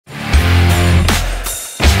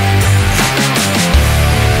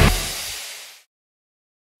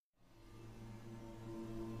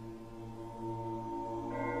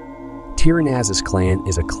Tyranazs clan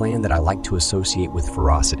is a clan that I like to associate with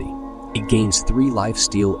ferocity. It gains 3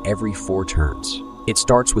 lifesteal every 4 turns. It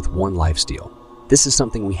starts with 1 lifesteal. This is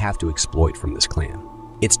something we have to exploit from this clan.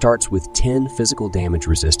 It starts with 10 physical damage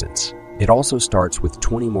resistance. It also starts with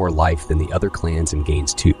 20 more life than the other clans and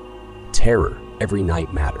gains 2. Terror, every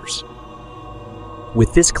night matters.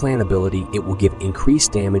 With this clan ability, it will give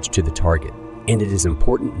increased damage to the target, and it is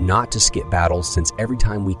important not to skip battles since every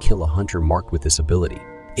time we kill a hunter marked with this ability,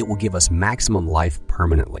 it will give us maximum life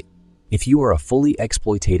permanently. If you are a fully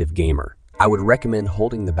exploitative gamer, I would recommend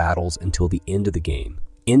holding the battles until the end of the game.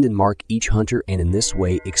 End and mark each hunter and in this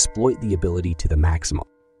way exploit the ability to the maximum.